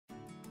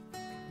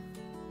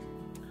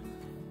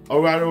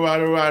Alright.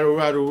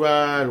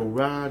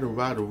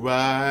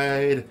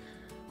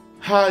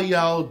 How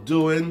y'all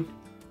doing?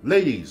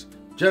 Ladies,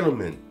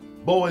 gentlemen,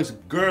 boys,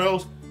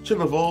 girls,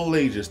 children of all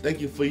ages, thank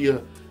you for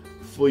your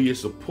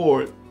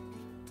support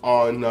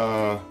on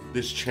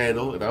this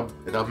channel,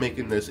 and I'm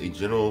making this a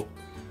general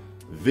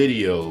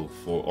video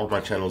for all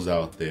my channels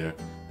out there.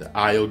 The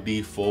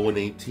IOD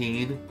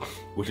 4118,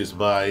 which is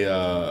my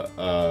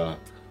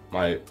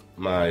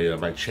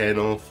my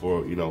channel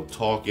for, you know,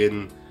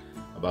 talking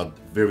about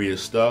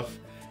various stuff.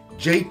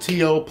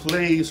 JTO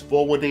Plays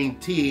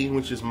 4118,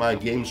 which is my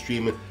game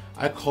streaming.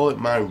 I call it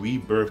my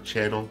rebirth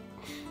channel,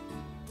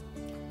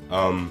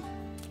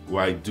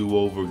 where I do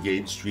over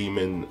game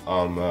streaming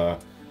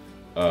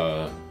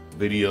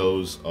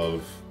videos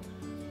of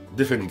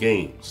different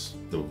games,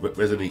 the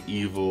Resident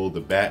Evil,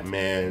 the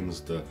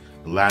Batmans, the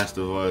Last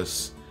of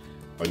Us,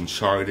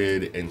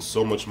 Uncharted, and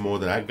so much more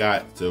that I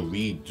got to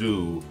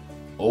redo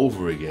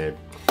over again.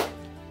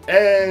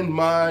 And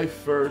my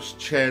first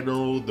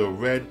channel, the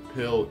Red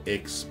Pill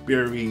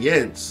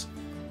Experience.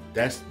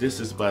 This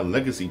is my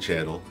legacy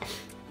channel,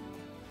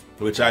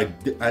 which I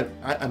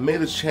made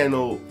this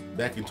channel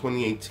back in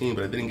 2018,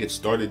 but I didn't get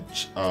started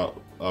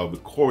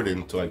recording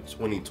until like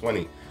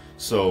 2020.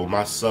 So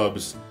my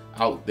subs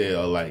out there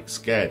are like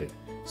scattered.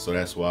 So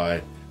that's why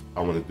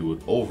I want to do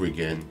it over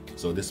again.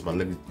 So this is my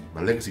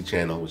legacy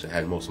channel, which I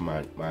had most of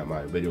my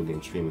video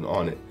game streaming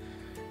on it,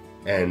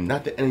 and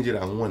not the energy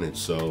that I wanted.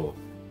 So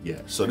yeah,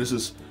 so this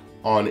is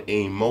on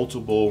a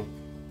multiple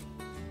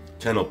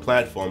channel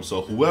platform.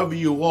 So whoever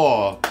you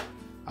are,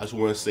 I just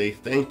want to say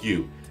thank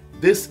you.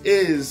 This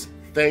is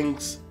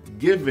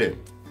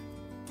Thanksgiving,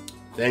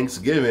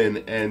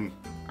 and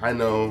I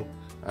know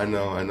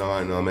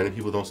many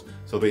people don't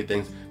celebrate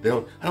things.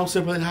 I don't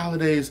celebrate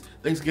holidays.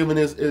 Thanksgiving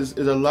is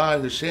a lie,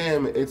 it's a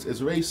sham, it's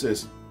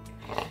racist.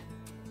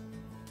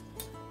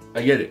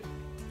 I get it.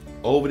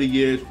 Over the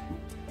years,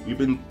 we've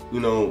been, you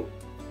know,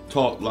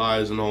 taught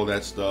lies and all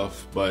that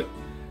stuff, but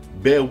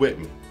bear with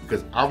me,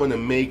 because I'm gonna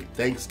make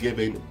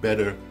Thanksgiving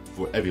better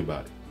for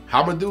everybody.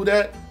 How I'm gonna do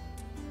that?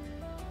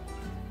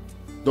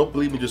 Don't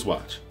believe me, just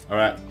watch. All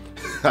right.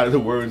 Out of the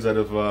words out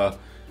of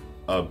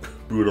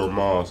Bruno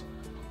Mars.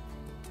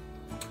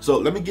 So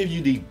let me give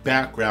you the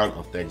background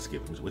of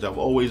Thanksgiving, which I've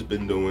always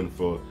been doing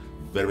for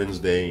Veterans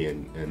Day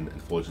and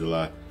 4th of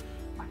July.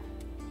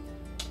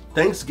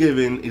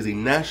 Thanksgiving is a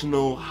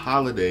national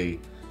holiday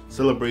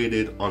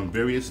celebrated on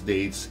various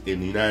dates in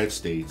the United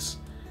States.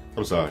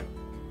 I'm sorry,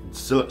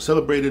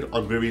 celebrated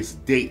on various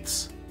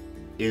dates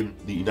in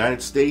the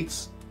United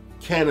States,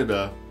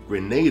 Canada,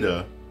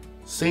 Grenada,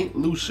 St.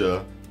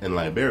 Lucia, and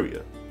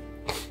Liberia.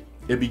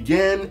 It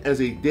began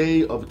as a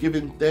day of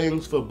giving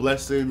thanks for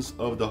blessings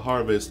of the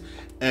harvest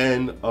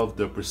and of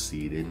the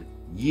preceding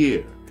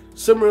year.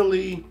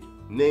 Similarly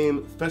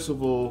named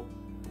festival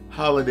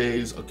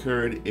holidays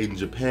occurred in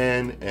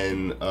Japan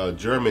and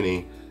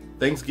Germany.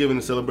 Thanksgiving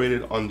is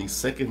celebrated on the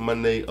second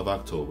Monday of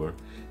October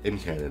in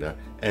Canada,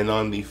 and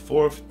on the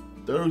fourth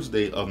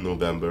Thursday of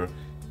November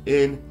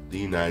in the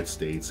United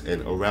States,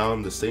 and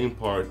around the same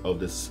part of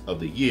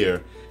the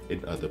year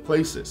in other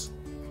places.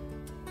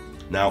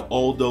 Now,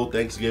 although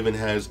Thanksgiving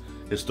has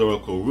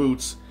historical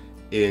roots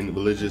in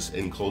religious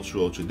and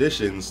cultural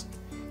traditions,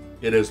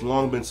 it has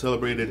long been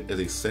celebrated as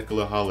a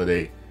secular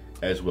holiday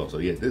as well. So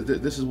yeah,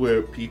 this is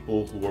where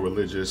people who are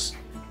religious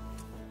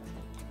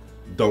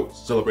don't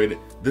celebrate it.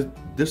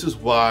 This is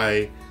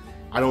why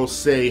I don't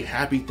say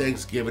Happy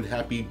Thanksgiving,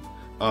 Happy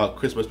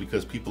Christmas,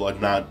 because people are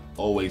not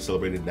always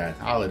celebrating that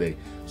holiday.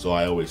 So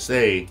I always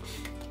say,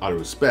 out of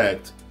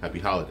respect, Happy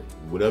Holiday.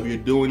 Whatever you're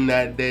doing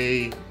that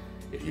day,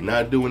 if you're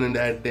not doing it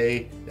that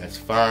day, that's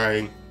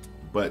fine.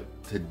 But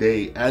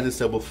today, as I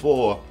said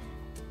before,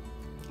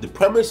 the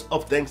premise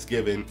of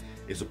Thanksgiving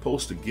is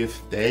supposed to give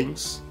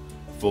thanks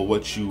for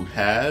what you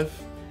have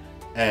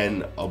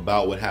and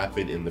about what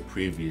happened in the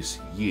previous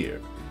year.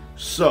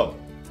 So,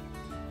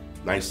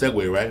 nice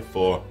segue, right?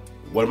 For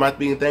what am I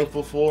being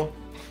thankful for?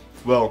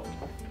 Well,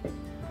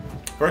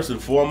 first and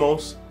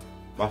foremost,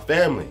 my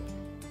family.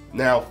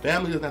 Now,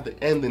 family doesn't have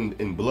to end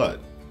in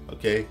blood,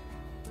 okay?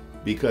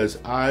 Because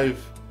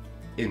I've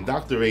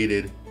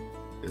indoctrinated,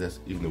 if that's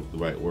even the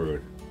right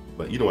word,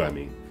 but you know what I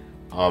mean.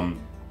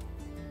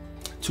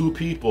 Two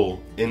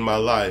people in my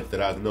life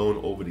that I've known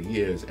over the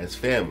years as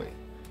family.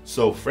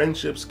 So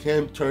friendships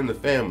can turn to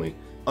family.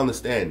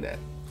 Understand that.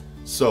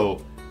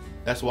 So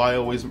that's why I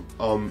always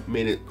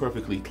made it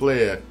perfectly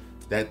clear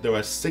that there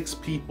are 6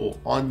 people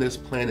on this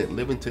planet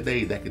living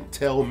today that can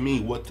tell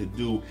me what to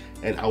do,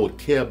 and I would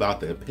care about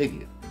their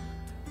opinion.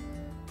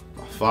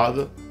 My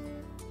father,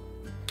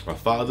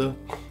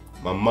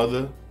 my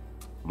mother,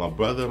 my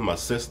brother, my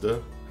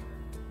sister,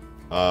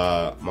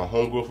 my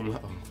homegirl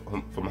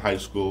from high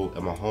school,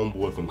 and my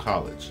homeboy from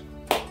college.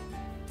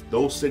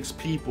 Those 6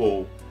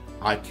 people,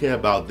 I care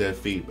about their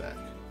feedback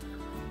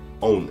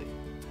only,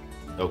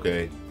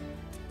 okay?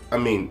 I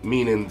mean,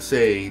 meaning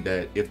say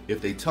that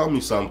if they tell me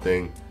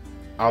something,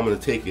 I'm gonna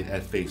take it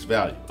at face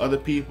value. Other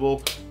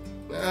people,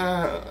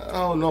 I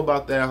don't know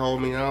about that,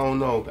 homie. I don't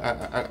know.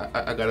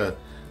 I gotta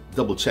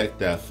double check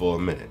that for a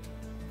minute.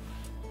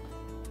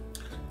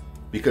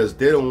 because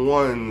they're the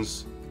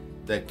ones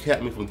that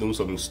kept me from doing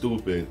something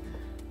stupid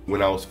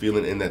when I was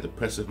feeling in that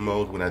depressive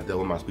mode, when I dealt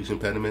with my speech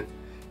impediment,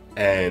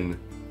 and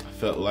I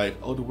felt like,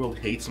 oh, the world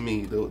hates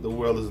me, the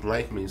world doesn't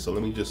like me, so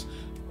let me just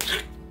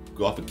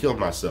go off and kill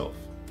myself.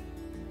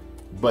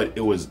 But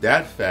it was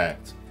that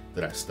fact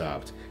that I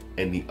stopped,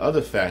 and the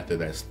other factor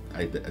that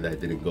I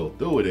didn't go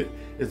through with it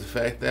is the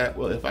fact that,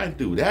 well, if I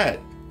do that,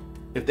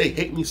 if they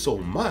hate me so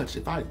much,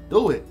 if I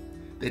do it,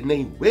 then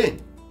they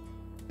win,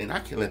 and I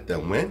can't let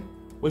them win.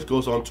 Which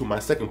goes on to my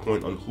second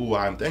point on who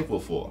I'm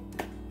thankful for.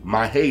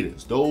 My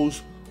haters,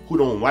 those who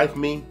don't like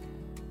me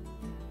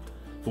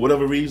for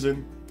whatever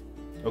reason,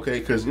 okay?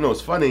 Because, you know, it's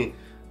funny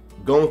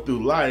going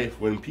through life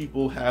when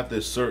people have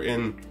this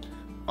certain,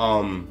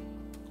 what's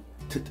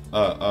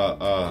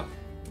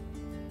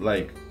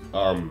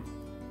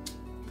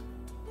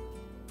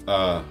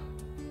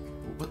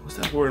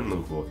that word I'm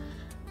looking for?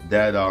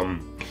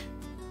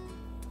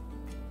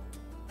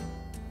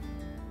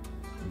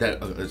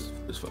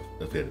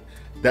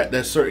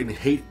 That certain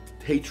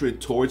hatred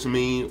towards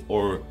me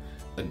or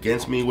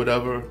against me,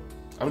 whatever.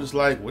 I'm just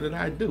like, what did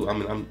I do? I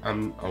mean,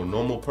 I'm a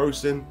normal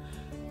person,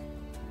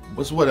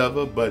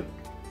 whatever. But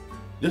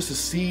just to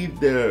see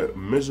their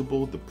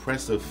miserable,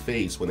 depressive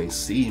face when they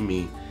see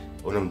me,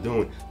 what I'm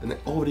doing, and then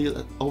over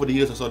the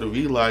years, I started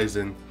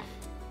realizing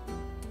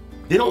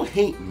they don't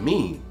hate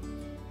me.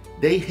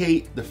 They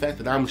hate the fact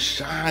that I'm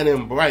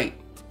shining bright,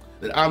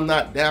 that I'm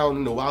not down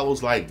in the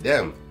wallows like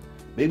them.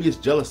 Maybe it's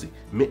jealousy.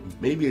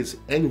 Maybe it's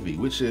envy,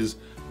 which is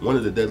one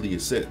of the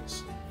deadliest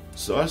sins.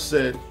 So I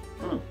said,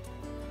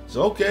 it's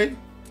okay.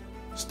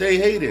 Stay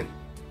hating,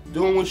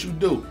 doing what you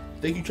do.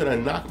 Think you're trying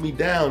to knock me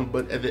down,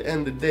 but at the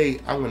end of the day,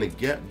 I'm going to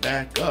get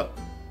back up.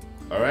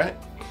 All right?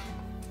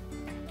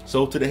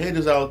 So to the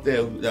haters out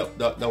there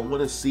that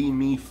want to see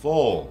me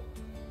fall,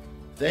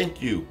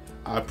 thank you.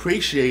 I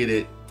appreciate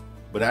it,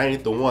 but I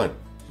ain't the one.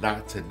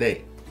 Not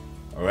today.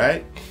 All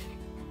right?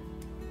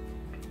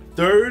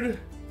 Third,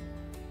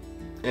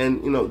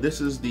 and you know, this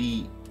is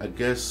the, I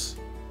guess,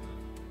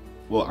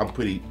 well,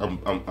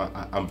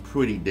 I'm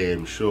pretty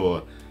damn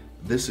sure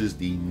this is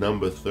the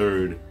number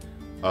third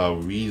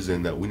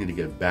reason that we need to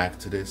get back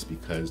to this,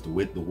 because the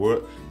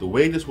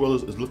way this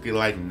world is looking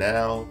like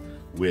now,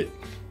 with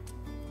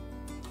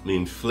the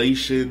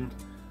inflation,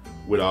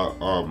 with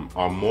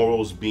our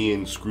morals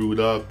being screwed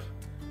up,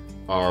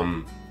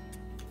 and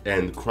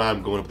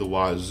crime going up the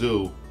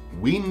wazoo,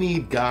 we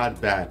need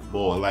God back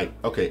more. Like,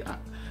 okay,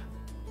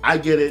 I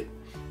get it.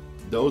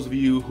 Those of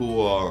you who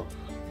are,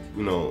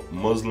 you know,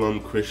 Muslim,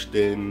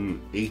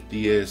 Christian,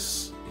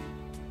 atheists,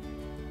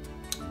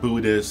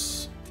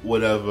 Buddhists,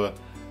 whatever,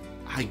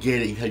 I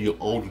get it. You have your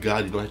own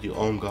God. You don't have your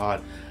own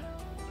God.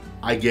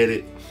 I get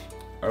it.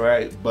 All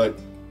right, but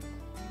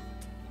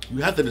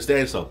you have to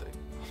understand something.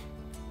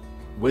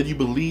 Whether you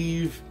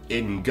believe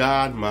in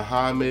God,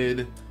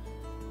 Muhammad,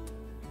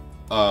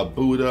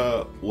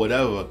 Buddha,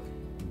 whatever,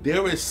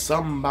 there is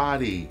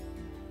somebody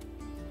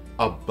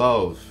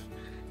above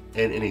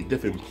and in a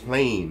different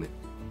plane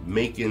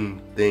making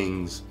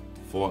things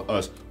for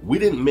us. We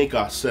didn't make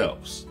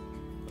ourselves,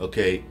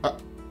 okay?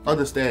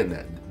 Understand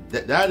that.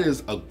 That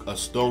is a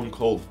stone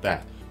cold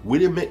fact. We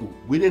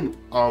didn't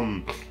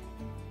come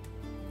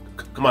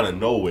out of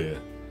nowhere,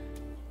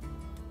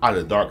 out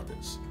of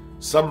darkness.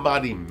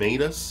 Somebody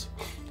made us,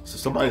 so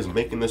somebody's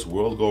making this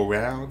world go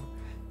round,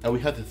 and we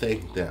have to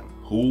thank them.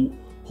 Whomever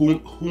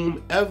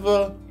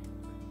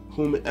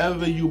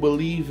you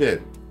believe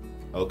in,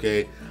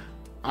 okay?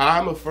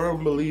 I'm a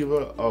firm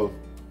believer of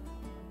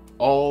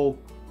all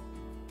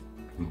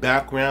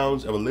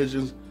backgrounds and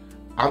religions.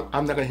 I'm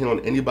not gonna hit on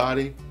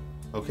anybody,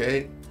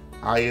 okay?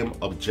 I am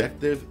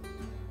objective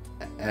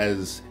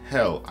as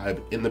hell.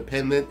 I'm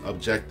independent,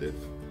 objective.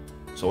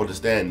 So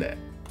understand that.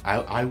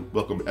 I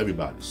welcome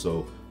everybody.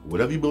 So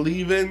whatever you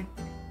believe in,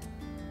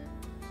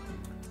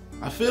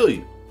 I feel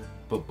you.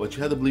 But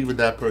you have to believe in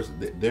that person.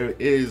 There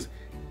is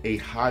a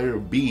higher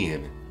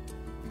being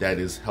that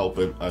is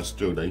helping us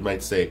through. Now you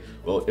might say,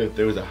 well, if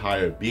there is a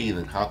higher being,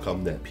 then how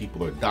come that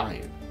people are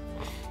dying?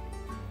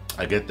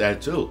 I get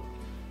that too.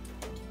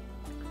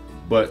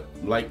 But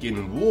like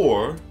in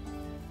war,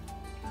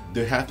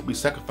 there have to be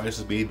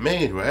sacrifices being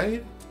made,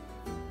 right?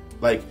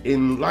 Like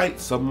in light,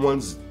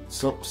 someone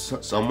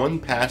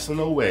passing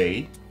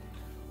away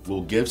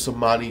will give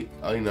somebody,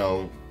 you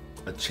know,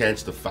 a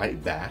chance to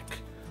fight back,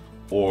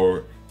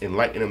 or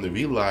enlighten them to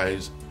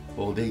realize,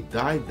 well, they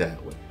died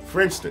that way.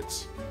 For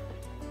instance,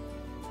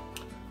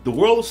 the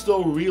world is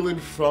still reeling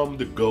from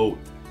the GOAT,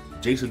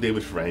 Jason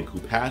David Frank, who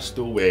passed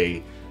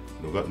away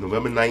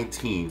November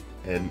 19th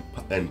and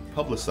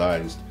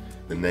publicized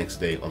the next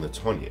day on the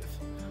 20th.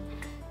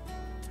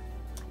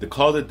 The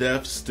cause of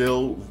death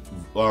still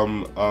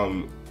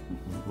running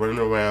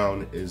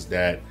around is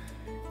that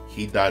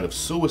he died of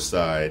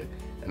suicide,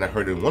 and I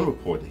heard in one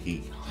report that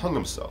he hung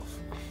himself.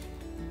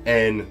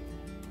 And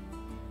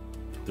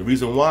the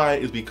reason why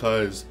is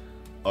because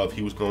of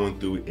he was going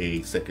through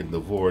a second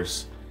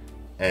divorce,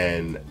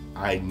 and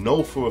I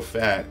know for a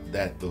fact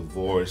that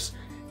divorce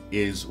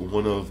is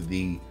one of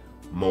the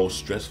most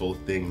stressful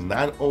things,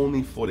 not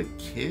only for the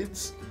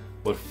kids,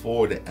 but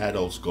for the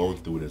adults going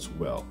through it as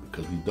well,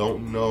 because we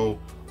don't know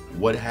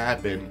what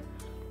happened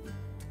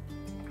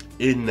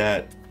in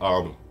that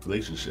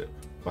relationship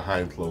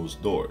behind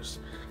closed doors.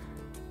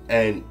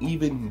 And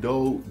even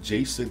though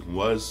Jason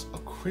was a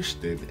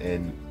Christian,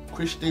 and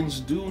Christians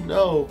do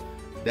know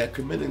that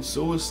committing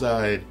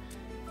suicide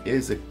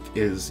is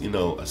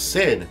a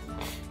sin,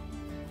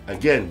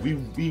 again,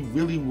 we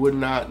really would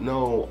not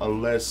know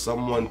unless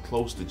someone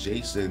close to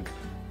Jason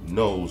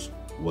knows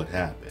what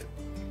happened.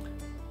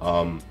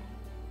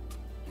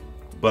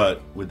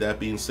 But with that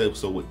being said,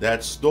 so with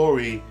that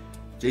story,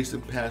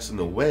 Jason passing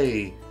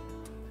away,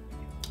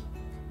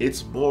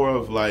 it's more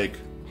of like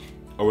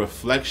a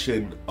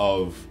reflection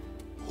of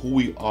who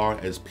we are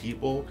as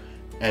people,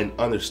 and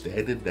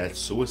understanding that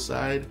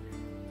suicide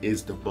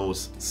is the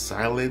most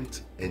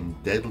silent and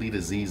deadly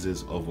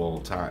diseases of all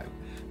time.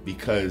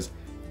 Because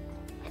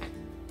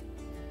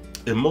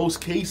in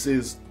most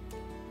cases,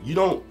 you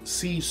don't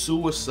see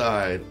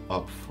suicide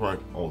up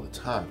front all the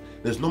time.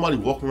 There's nobody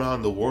walking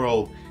around the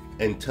world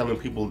and telling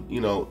people,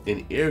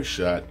 in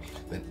earshot,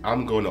 that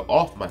I'm going to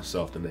off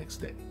myself the next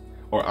day,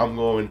 or I'm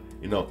going,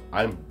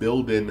 I'm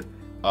building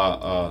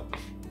a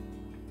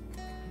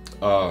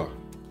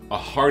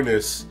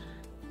harness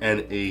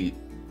and a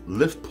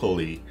lift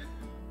pulley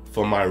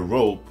for my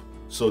rope,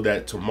 so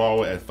that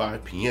tomorrow at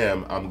 5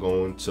 p.m. I'm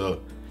going to,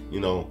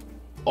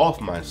 off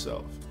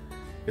myself.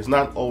 It's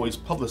not always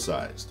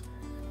publicized.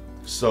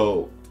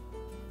 So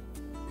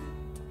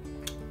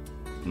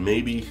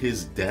maybe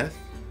his death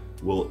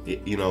will,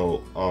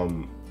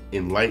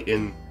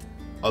 enlighten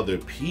other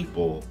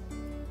people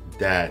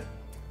that,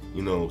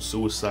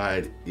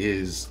 suicide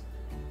is,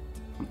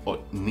 or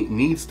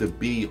needs to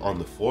be on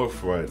the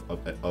forefront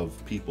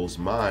of people's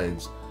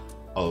minds,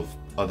 of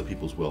other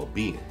people's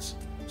well-beings.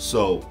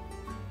 So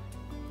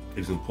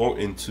it's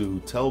important to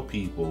tell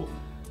people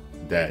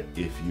that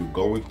if you're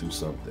going through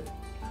something,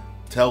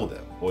 tell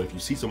them. Or if you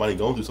see somebody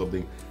going through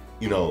something,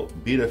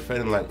 be their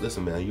friend and like,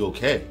 listen, man, are you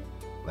okay?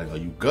 Like, are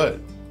you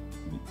good?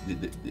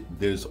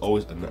 There's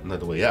always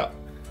another way out.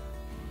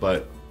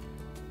 But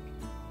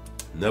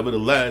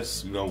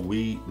nevertheless,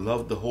 we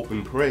love to hope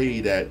and pray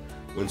that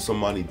when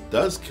somebody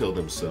does kill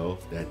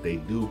themselves, that they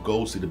do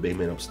go see the big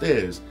man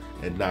upstairs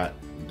and not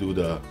do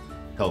the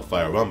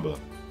hellfire rumba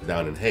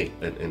down in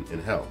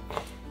hell.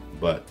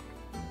 But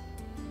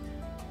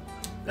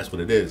that's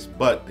what it is.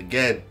 But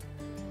again,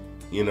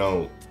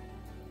 the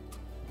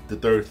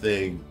third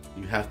thing,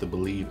 you have to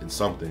believe in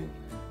something.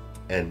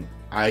 And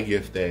I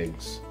give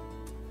thanks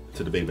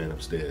to the big man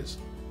upstairs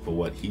for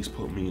what he's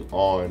put me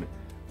on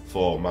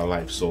for my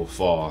life so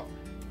far.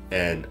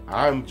 And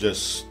I'm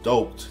just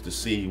stoked to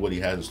see what he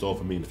has in store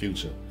for me in the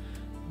future.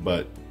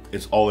 But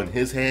it's all in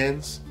his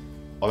hands.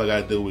 All I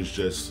gotta do is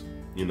just,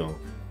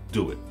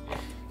 do it.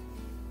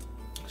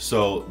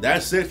 So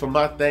that's it for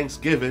my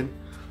Thanksgiving.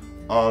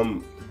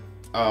 Oh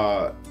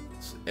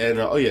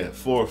yeah,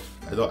 fourth,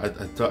 I don't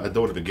want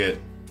to forget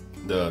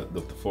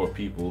the 4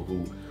 people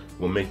who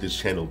will make this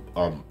channel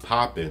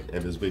popping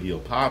and this video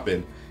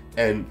popping.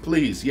 And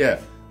please,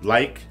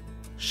 like,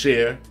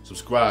 share,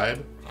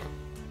 subscribe,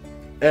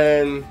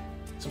 and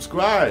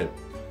subscribe.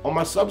 All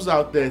my subs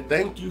out there,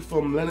 thank you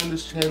for letting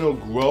this channel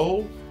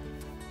grow.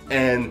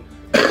 And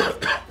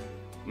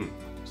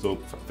so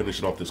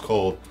finishing off this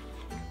cold.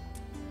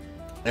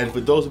 And for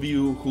those of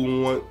you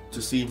who want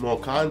to see more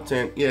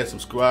content,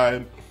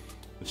 subscribe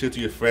and share to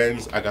your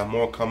friends. I got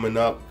more coming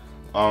up.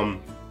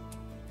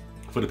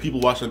 For the people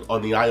watching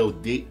on the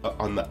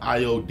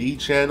IOD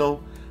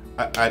channel,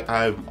 I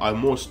have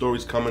more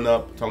stories coming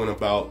up talking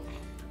about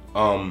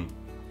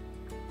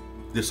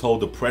this whole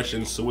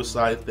depression,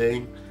 suicide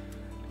thing,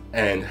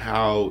 and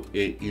how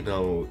it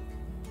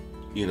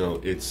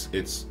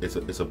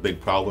it's a big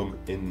problem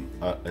in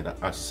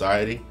our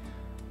society,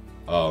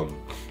 and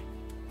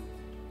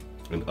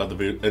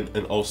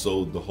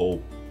also the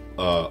whole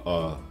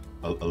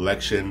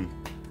election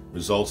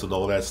results and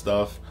all that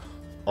stuff.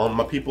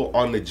 My people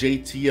on the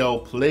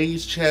JTL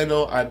Plays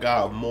channel, I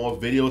got more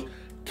videos.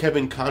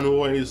 Kevin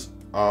Conroy's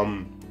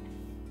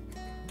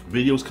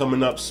videos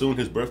coming up soon.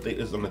 His birthday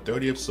is on the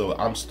 30th, so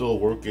I'm still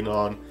working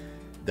on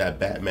that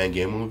Batman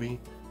game movie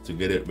to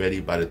get it ready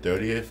by the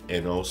 30th.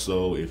 And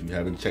also, if you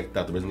haven't checked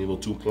out the Resident Evil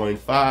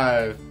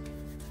 2.5,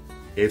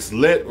 it's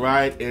lit,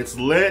 right? It's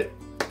lit.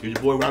 Give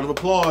your boy a round of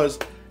applause.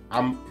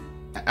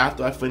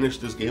 After I finish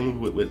this game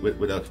movie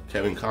with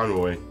Kevin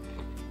Conroy,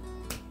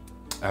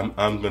 I'm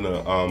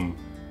gonna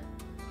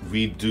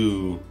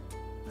redo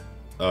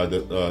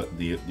the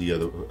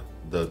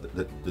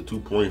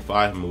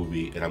 2.5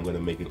 movie, and I'm gonna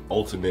make an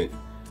alternate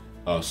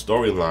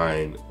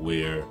storyline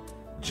where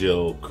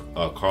Jill,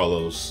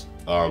 Carlos,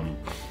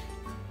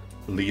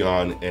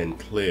 Leon, and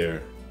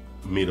Claire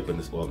meet up in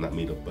this. Well, not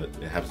meet up, but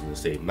it happens in the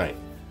same night.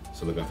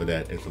 So look out for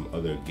that and some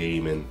other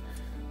gaming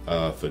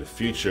for the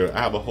future. I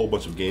have a whole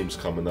bunch of games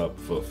coming up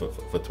for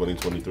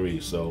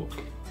 2023, so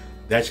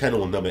that channel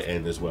will never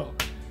end as well.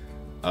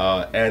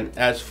 And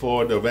as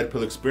for the Red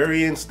Pill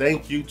Experience,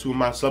 thank you to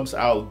my subs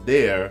out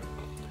there.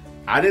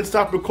 I didn't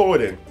stop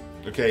recording.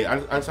 Okay,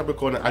 I stopped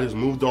recording. I just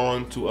moved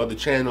on to other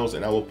channels,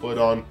 and I will put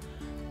on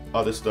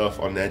other stuff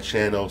on that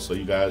channel. So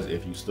you guys,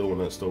 if you still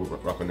want to still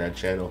rock on that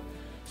channel,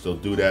 still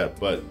do that.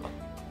 But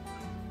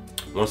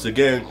once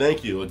again,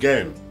 thank you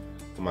again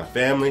to my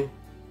family,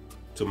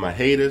 to my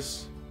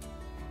haters,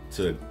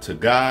 to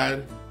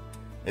God,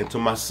 and to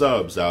my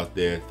subs out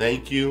there.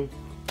 Thank you.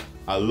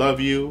 I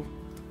love you.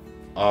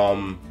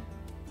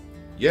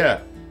 Yeah,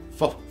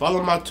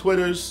 follow my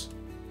Twitters,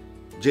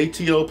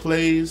 JTO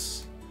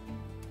Plays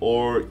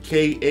or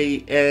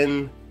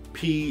KANP_TV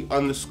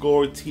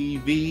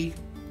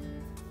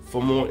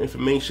for more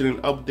information and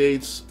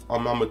updates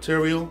on my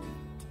material.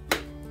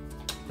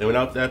 And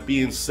without that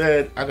being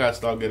said, I gotta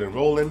start getting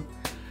rolling.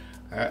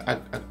 I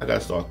gotta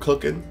start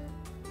cooking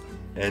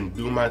and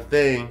do my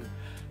thing.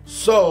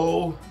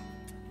 So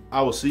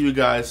I will see you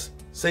guys,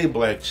 same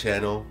black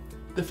channel,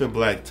 different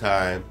black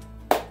time.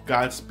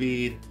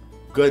 Godspeed,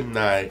 good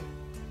night,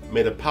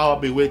 may the power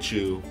be with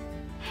you.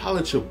 Holla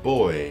at your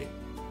boy,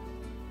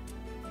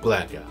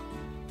 Blackout.